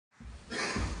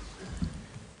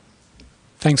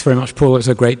Thanks very much, Paul. It was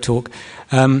a great talk.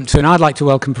 So now I'd like to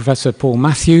welcome Professor Paul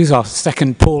Matthews, our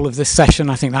second Paul of this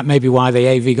session. I think that may be why the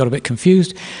AV got a bit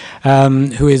confused,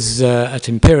 who is at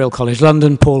Imperial College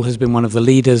London. Paul has been one of the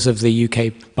leaders of the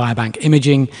UK Biobank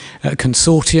Imaging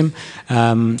Consortium,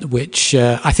 which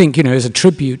I think, is a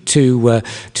tribute to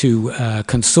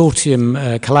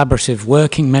consortium collaborative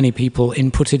working. Many people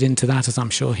inputted into that, as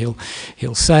I'm sure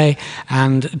he'll say,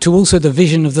 and to also the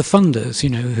vision of the funders,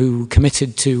 who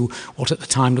committed to what at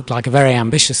the time looked like a very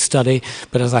ambitious study,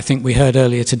 but as I think we heard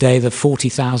earlier today, the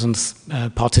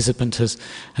 40,000th participant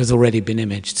has already been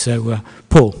imaged. So,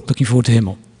 Paul, looking forward to hear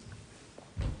more.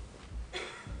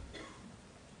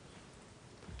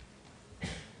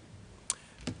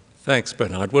 Thanks,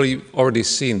 Bernard. Well, you've already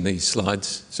seen these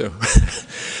slides, so.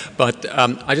 But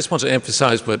I just want to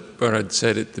emphasize what Bernard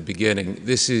said at the beginning.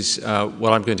 This is,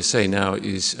 what I'm going to say now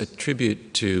is a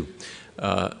tribute to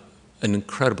an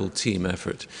incredible team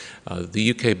effort.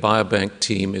 The UK Biobank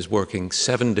team is working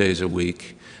 7 days a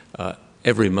week,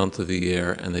 every month of the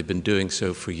year, and they've been doing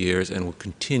so for years and will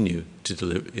continue to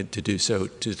do so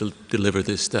to deliver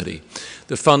this study.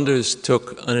 The funders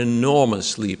took an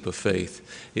enormous leap of faith.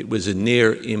 It was a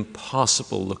near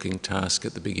impossible looking task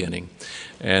at the beginning,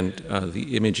 and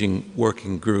the imaging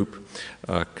working group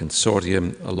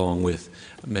consortium, along with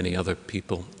many other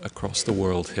people across the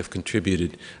world, have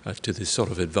contributed to this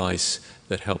sort of advice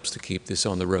that helps to keep this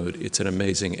on the road. It's an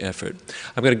amazing effort.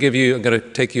 I'm going to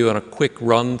take you on a quick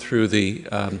run through the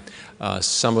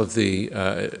some of the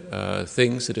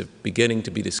things that are beginning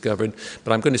to be discovered,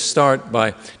 but I'm going to start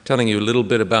by telling you a little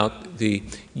bit about the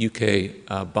UK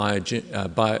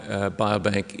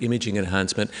Biobank imaging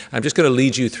enhancement. I'm just going to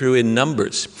lead you through in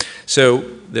numbers. So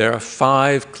there are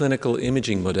 5 clinical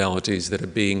imaging modalities that are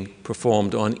being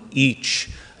performed on each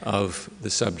of the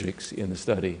subjects in the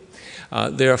study.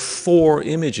 There are 4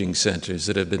 imaging centers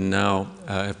that have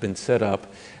been set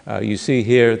up. You see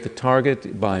here the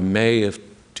target by May of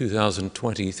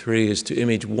 2023 is to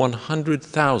image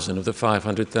 100,000 of the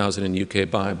 500,000 in UK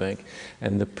Biobank.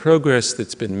 And the progress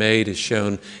that's been made is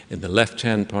shown in the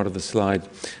left-hand part of the slide,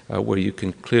 where you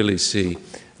can clearly see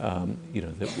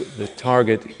the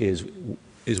target is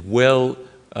well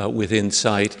within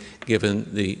sight, given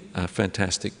the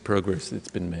fantastic progress that's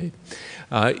been made.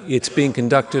 It's being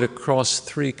conducted across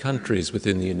 3 countries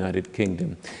within the United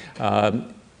Kingdom.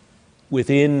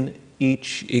 Within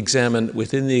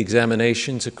the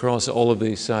examinations across all of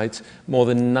these sites, more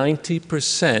than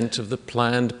 90% of the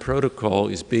planned protocol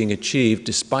is being achieved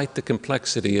despite the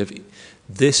complexity of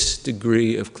this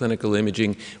degree of clinical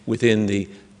imaging within the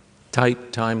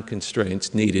tight time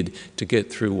constraints needed to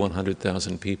get through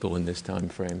 100,000 people in this time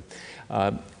frame.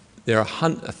 There are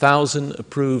 1,000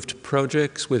 approved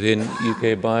projects within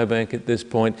UK Biobank at this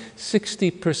point.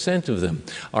 60% of them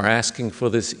are asking for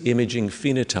this imaging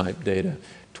phenotype data.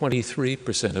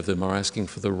 23% of them are asking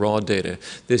for the raw data.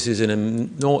 This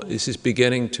is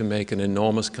beginning to make an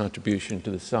enormous contribution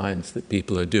to the science that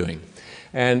people are doing.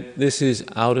 And this is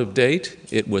out of date.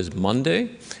 It was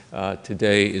Monday.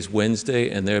 Today is Wednesday,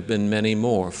 and there have been many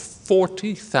more.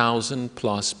 40,000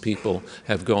 plus people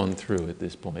have gone through at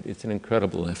this point. It's an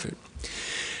incredible effort.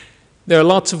 There are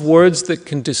lots of words that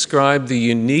can describe the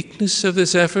uniqueness of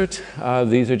this effort.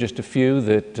 These are just a few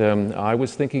that I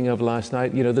was thinking of last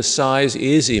night. The size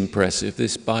is impressive.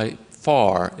 This by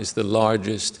far is the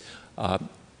largest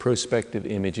prospective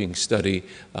imaging study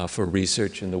for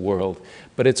research in the world.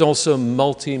 But it's also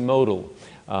multimodal.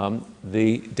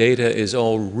 The data is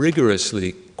all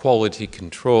rigorously quality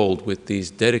controlled with these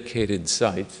dedicated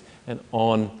sites, and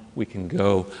on we can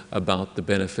go about the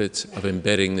benefits of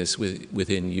embedding this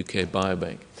within UK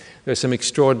Biobank. There are some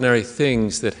extraordinary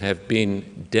things that have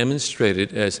been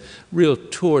demonstrated as real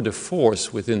tour de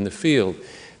force within the field.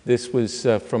 This was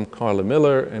from Carla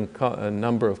Miller and a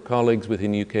number of colleagues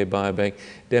within UK Biobank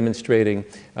demonstrating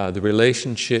the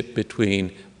relationship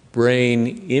between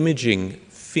brain imaging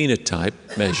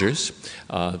phenotype measures,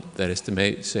 that is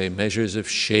to say measures of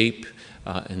shape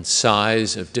and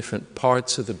size of different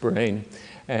parts of the brain,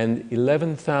 and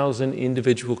 11,000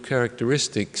 individual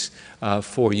characteristics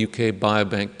for UK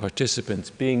Biobank participants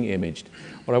being imaged.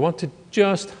 What I want to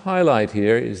just highlight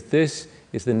here is this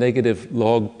is the negative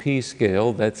log P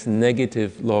scale. That's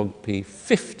negative log P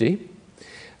 50.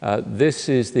 This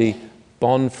is the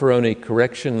Bonferroni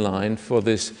correction line for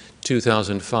this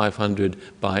 2,500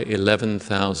 by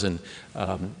 11,000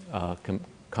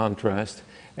 contrast.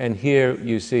 And here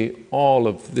you see all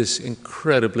of this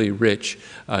incredibly rich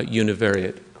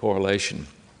univariate correlation.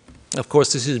 Of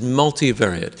course, this is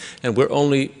multivariate, and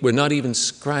we're not even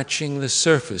scratching the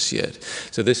surface yet.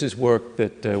 So this is work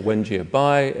that Wenjie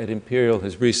Bai at Imperial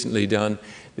has recently done.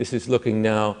 This is looking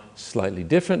now slightly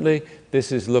differently.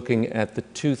 This is looking at the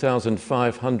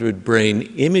 2,500 brain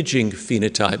imaging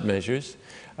phenotype measures,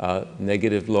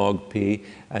 negative log P,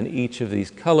 and each of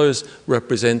these colors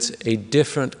represents a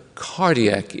different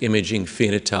cardiac imaging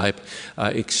phenotype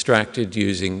extracted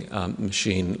using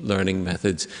machine learning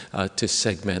methods to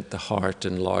segment the heart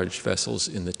and large vessels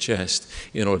in the chest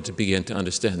in order to begin to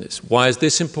understand this. Why is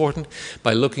this important?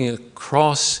 By looking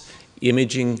across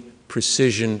imaging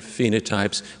precision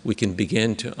phenotypes, we can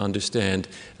begin to understand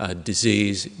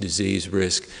disease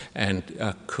risk, and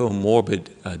comorbid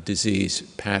disease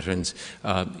patterns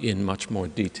in much more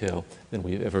detail than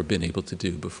we've ever been able to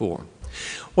do before.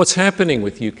 What's happening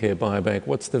with UK Biobank?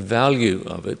 What's the value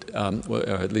of it, or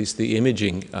at least the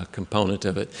imaging component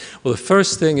of it? Well, the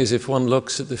first thing is if one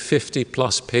looks at the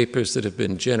 50-plus papers that have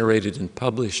been generated and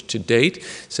published to date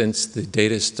since the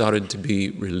data started to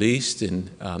be released in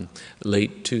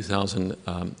late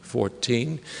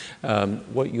 2014,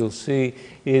 what you'll see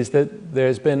is that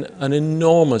there's been an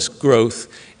enormous growth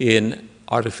in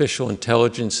artificial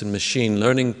intelligence and machine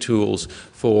learning tools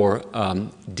for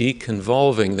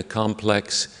deconvolving the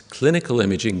complex clinical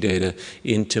imaging data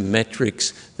into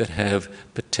metrics that have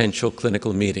potential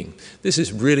clinical meaning. This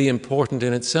is really important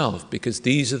in itself because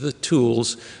these are the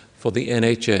tools for the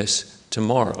NHS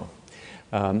tomorrow.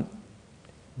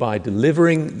 By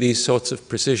delivering these sorts of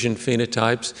precision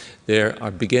phenotypes, there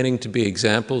are beginning to be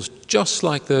examples just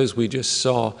like those we just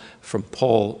saw from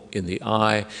Paul in the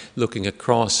eye, looking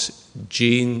across the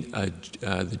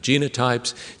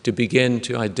genotypes to begin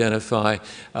to identify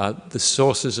the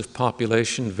sources of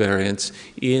population variance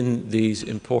in these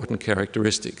important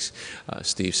characteristics.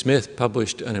 Steve Smith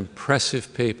published an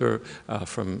impressive paper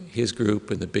from his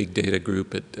group and the big data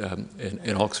group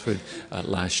in Oxford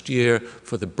last year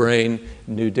for the brain.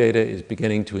 New data is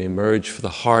beginning to emerge for the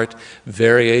heart.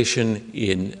 Variation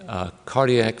in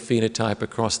cardiac phenotype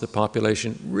across the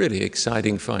population, really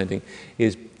exciting finding,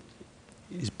 is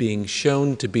being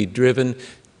shown to be driven,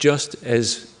 just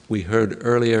as we heard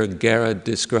earlier Gara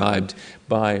described,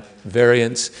 by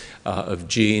variants of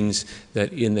genes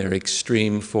that in their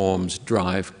extreme forms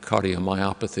drive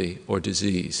cardiomyopathy or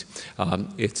disease.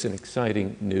 It's an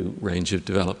exciting new range of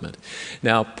development.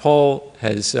 Now, Paul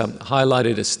has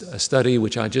highlighted a study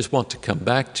which I just want to come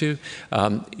back to.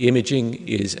 Imaging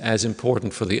is as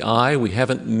important for the eye. We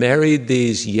haven't married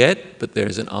these yet, but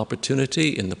there's an opportunity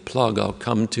in the plug I'll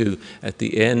come to at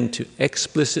the end to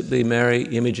explicitly marry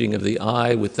imaging of the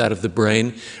eye with that of the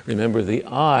brain. Remember, the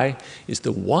eye is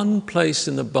the one place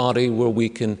in the body where we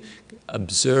can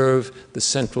observe the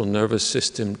central nervous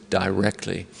system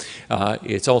directly.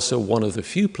 It's also one of the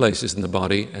few places in the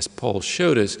body, as Paul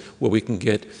showed us, where we can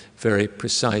get very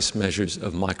precise measures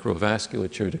of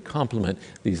microvasculature to complement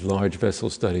these large vessel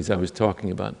studies I was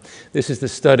talking about. This is the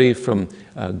study from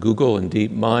Google and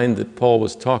DeepMind that Paul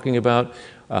was talking about.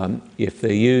 If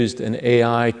they used an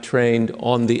AI trained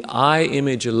on the eye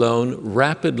image alone,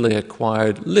 rapidly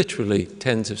acquired, literally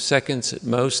tens of seconds at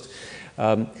most,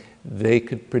 they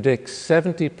could predict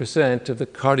 70%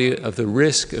 of the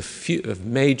risk of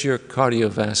major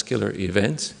cardiovascular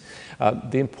events.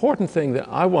 The important thing that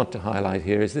I want to highlight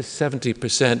here is this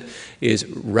 70% is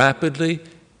rapidly,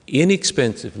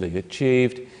 inexpensively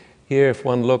achieved. Here, if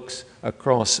one looks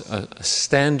across a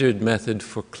standard method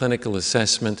for clinical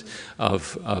assessment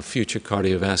of future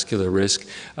cardiovascular risk,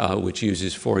 which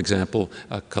uses, for example,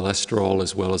 cholesterol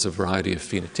as well as a variety of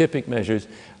phenotypic measures,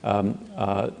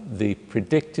 the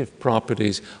predictive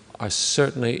properties are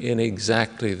certainly in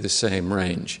exactly the same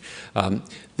range.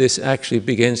 This actually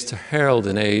begins to herald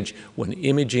an age when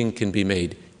imaging can be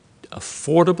made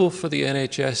affordable for the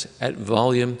NHS at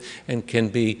volume and can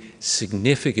be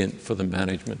significant for the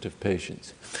management of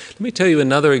patients. Let me tell you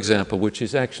another example, which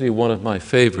is actually one of my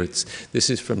favorites. This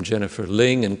is from Jennifer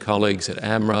Ling and colleagues at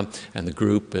AMRA and the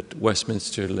group at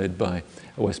Westminster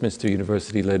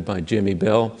University led by Jimmy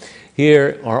Bell.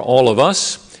 Here are all of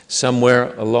us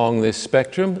somewhere along this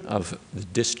spectrum of the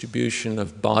distribution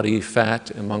of body fat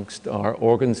amongst our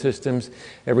organ systems.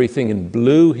 Everything in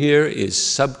blue here is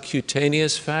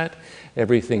subcutaneous fat.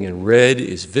 Everything in red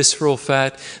is visceral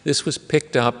fat. This was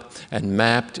picked up and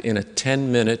mapped in a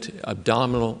 10-minute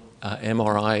abdominal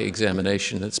MRI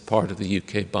examination that's part of the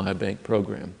UK Biobank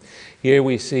program. Here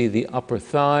we see the upper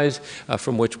thighs,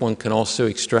 from which one can also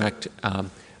extract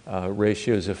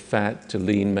ratios of fat to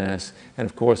lean mass. And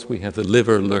of course, we have the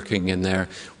liver lurking in there,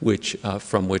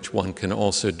 from which one can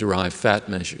also derive fat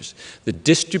measures. The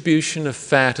distribution of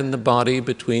fat in the body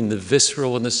between the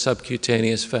visceral and the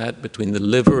subcutaneous fat, between the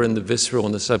liver and the visceral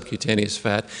and the subcutaneous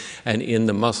fat, and in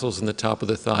the muscles in the top of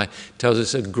the thigh, tells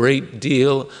us a great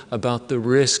deal about the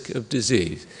risk of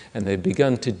disease. And they've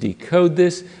begun to decode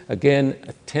this. Again,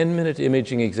 a 10-minute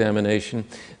imaging examination.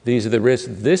 These are the risks.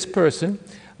 This person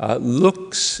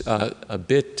looks a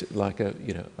bit like a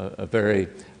very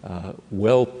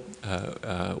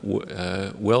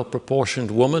well-proportioned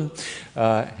woman,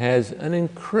 has an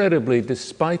incredibly,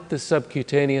 despite the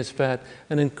subcutaneous fat,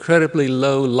 an incredibly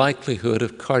low likelihood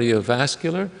of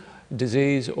cardiovascular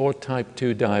disease or type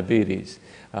 2 diabetes.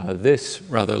 This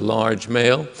rather large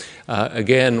male,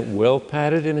 again, well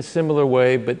padded in a similar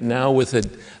way, but now with a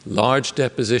large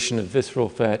deposition of visceral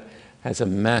fat, has a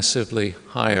massively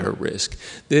higher risk.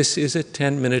 This is a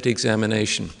 10-minute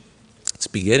examination. It's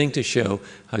beginning to show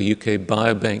how UK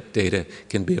Biobank data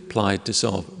can be applied to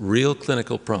solve real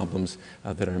clinical problems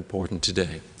that are important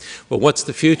today. Well, what's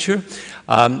the future?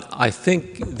 I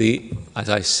think, as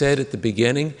I said at the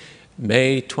beginning,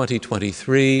 May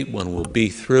 2023, one will be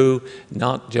through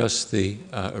not just the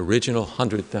original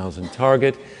 100,000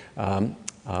 target,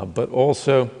 but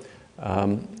also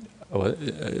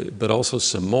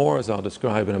some more, as I'll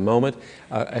describe in a moment.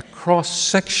 A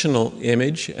cross-sectional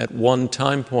image at one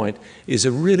time point is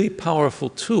a really powerful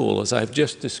tool, as I've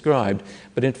just described.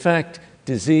 But in fact,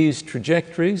 disease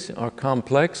trajectories are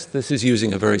complex. This is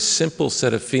using a very simple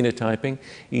set of phenotyping.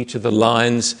 Each of the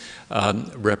lines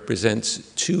represents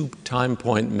 2 time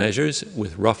point measures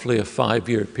with roughly a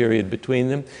 5-year period between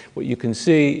them. What you can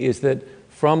see is that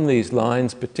from these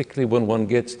lines, particularly when one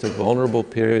gets to vulnerable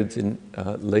periods in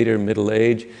later middle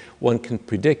age, one can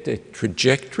predict a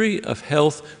trajectory of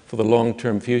health for the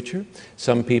long-term future.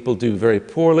 Some people do very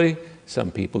poorly,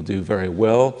 some people do very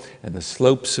well, and the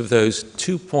slopes of those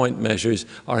 2-point measures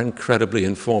are incredibly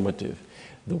informative.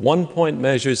 The 1-point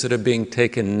measures that are being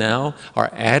taken now are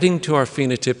adding to our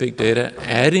phenotypic data,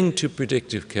 adding to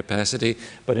predictive capacity,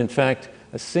 but in fact,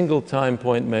 a single time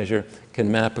point measure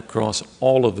can map across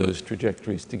all of those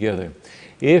trajectories together.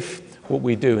 If what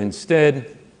we do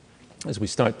instead is we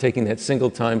start taking that single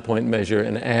time point measure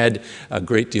and add a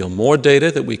great deal more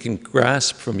data that we can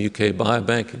grasp from UK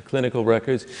Biobank and clinical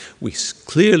records, we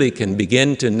clearly can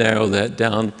begin to narrow that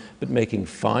down, but making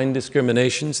fine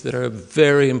discriminations that are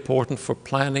very important for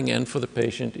planning and for the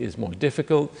patient is more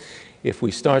difficult. If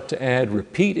we start to add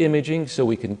repeat imaging so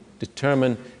we can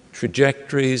determine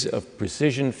trajectories of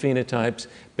precision phenotypes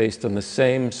based on the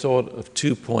same sort of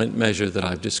 2-point measure that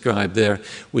I've described there,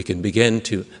 we can begin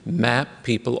to map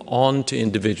people onto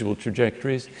individual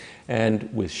trajectories,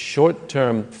 and with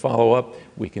short-term follow-up,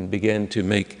 we can begin to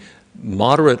make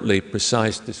moderately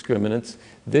precise discriminants.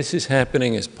 This is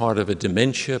happening as part of a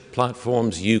Dementia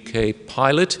Platforms UK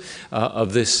pilot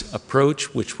of this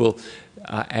approach, which will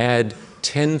add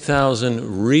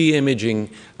 10,000 re-imaging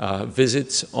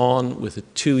visits on with a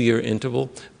 2-year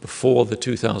interval before the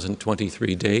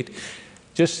 2023 date.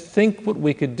 Just think what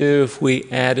we could do if we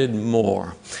added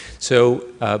more. So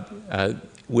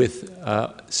we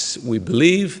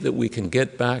believe that we can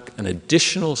get back an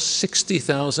additional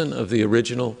 60,000 of the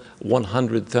original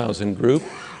 100,000 group.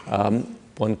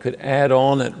 One could add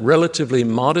on at relatively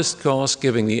modest cost,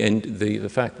 given the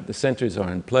fact that the centers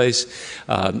are in place,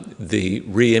 the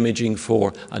re-imaging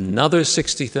for another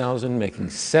 60,000,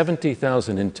 making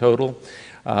 70,000 in total.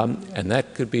 And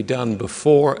that could be done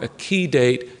before a key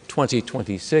date,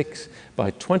 2026. By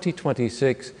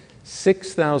 2026,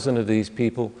 6,000 of these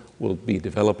people will be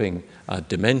developing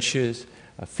dementias,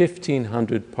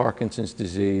 1,500 Parkinson's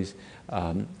disease,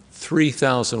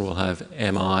 3,000 will have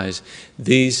MIs.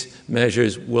 These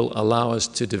measures will allow us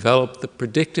to develop the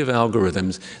predictive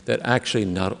algorithms that actually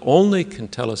not only can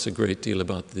tell us a great deal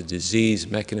about the disease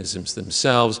mechanisms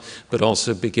themselves, but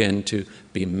also begin to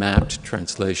be mapped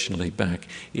translationally back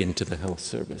into the health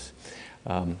service.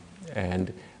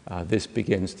 This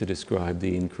begins to describe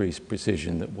the increased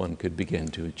precision that one could begin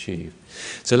to achieve.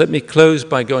 So let me close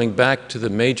by going back to the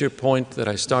major point that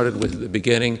I started with at the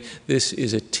beginning. This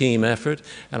is a team effort,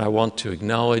 and I want to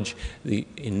acknowledge the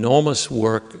enormous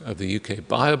work of the UK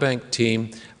Biobank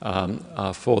team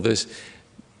for this.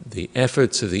 The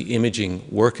efforts of the imaging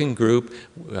working group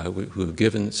who have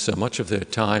given so much of their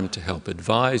time to help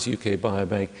advise UK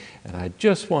Biobank, and I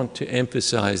just want to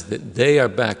emphasize that they are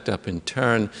backed up in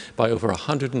turn by over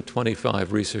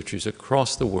 125 researchers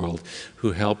across the world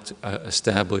who helped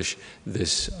establish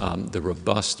this, the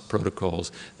robust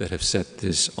protocols that have set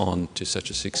this on to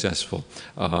such a successful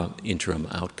interim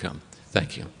outcome.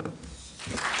 Thank you.